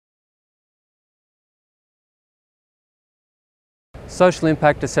Social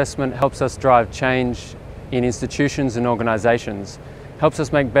impact assessment helps us drive change in institutions and organisations, helps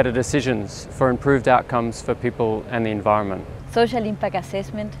us make better decisions for improved outcomes for people and the environment. Social impact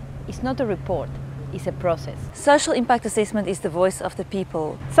assessment is not a report, it's a process. Social impact assessment is the voice of the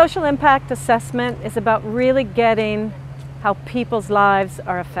people. Social impact assessment is about really getting how people's lives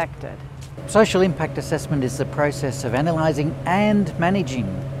are affected. Social impact assessment is the process of analysing and managing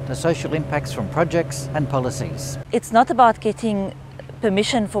the social impacts from projects and policies. It's not about getting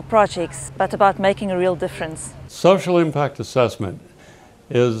permission for projects, but about making a real difference. Social impact assessment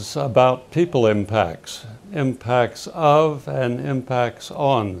is about people impacts, impacts of and impacts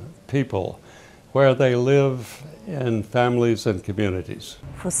on people, where they live in families and communities.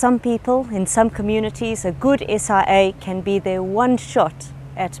 For some people in some communities, a good SIA can be their one shot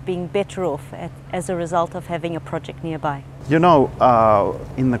at being better off as a result of having a project nearby. You know,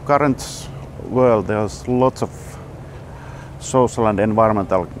 in the current world there's lots of social and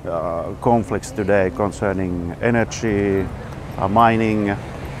environmental conflicts today concerning energy, mining,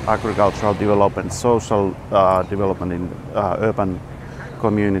 agricultural development, social development in urban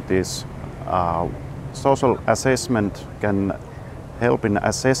communities. Social assessment can help in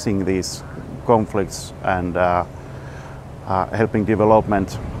assessing these conflicts and helping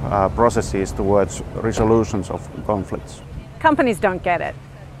development processes towards resolutions of conflicts. Companies don't get it.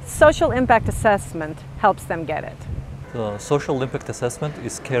 Social impact assessment helps them get it. The social impact assessment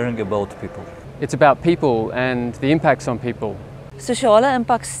is caring about people. It's about people and the impacts on people. Sosiale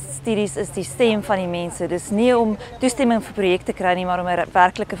impakstudies is die stem van die mense. Dis nie om toestemming vir projekte kry nie, maar om 'n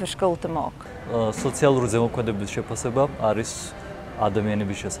werklike verskil te maak. Social rozemo quando bishe paseba aris adamene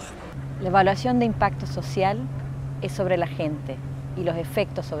bishe. La evaluación de impacto social es sobre la gente y los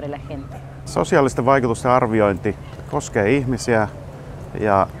efectos sobre la gente. Sosiaalisten vaikutusten arviointi koskee ihmisiä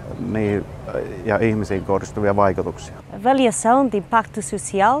ja ihmisiin kohdistuvia vaikutuksia. Avaliação de impacto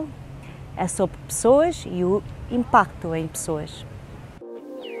social é sobre pessoas e o impacto em pessoas.